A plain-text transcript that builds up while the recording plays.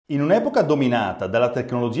In un'epoca dominata dalla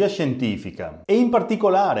tecnologia scientifica e in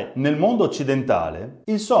particolare nel mondo occidentale,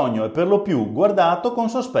 il sogno è per lo più guardato con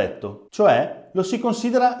sospetto, cioè lo si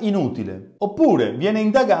considera inutile, oppure viene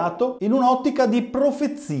indagato in un'ottica di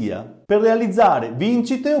profezia per realizzare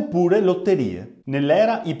vincite oppure lotterie.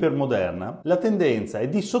 Nell'era ipermoderna, la tendenza è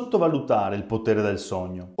di sottovalutare il potere del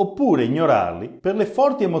sogno, oppure ignorarli per le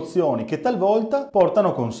forti emozioni che talvolta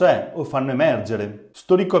portano con sé o fanno emergere.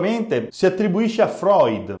 Storicamente si attribuisce a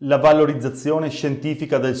Freud la valorizzazione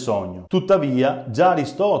scientifica del sogno. Tuttavia, già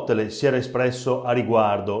Aristotele si era espresso a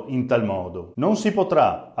riguardo in tal modo: non si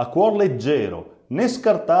potrà, a cuor leggero, né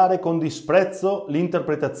scartare con disprezzo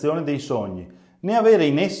l'interpretazione dei sogni, né avere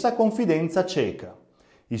in essa confidenza cieca.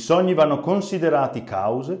 I sogni vanno considerati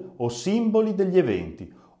cause o simboli degli eventi,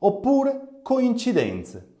 oppure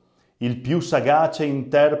coincidenze. Il più sagace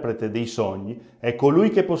interprete dei sogni è colui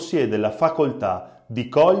che possiede la facoltà di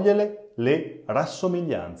cogliere le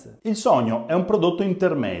rassomiglianze. Il sogno è un prodotto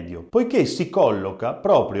intermedio, poiché si colloca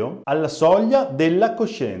proprio alla soglia della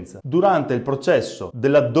coscienza, durante il processo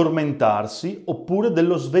dell'addormentarsi oppure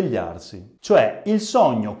dello svegliarsi. Cioè, il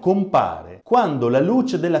sogno compare quando la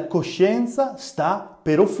luce della coscienza sta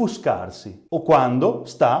per offuscarsi o quando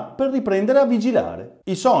sta per riprendere a vigilare.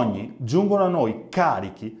 I sogni giungono a noi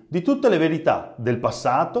carichi di tutte le verità del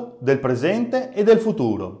passato, del presente e del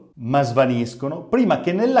futuro, ma svaniscono prima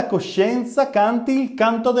che nella coscienza canti il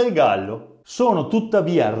canto del gallo. Sono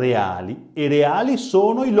tuttavia reali e reali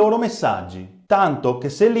sono i loro messaggi, tanto che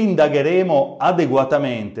se li indagheremo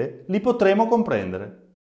adeguatamente li potremo comprendere.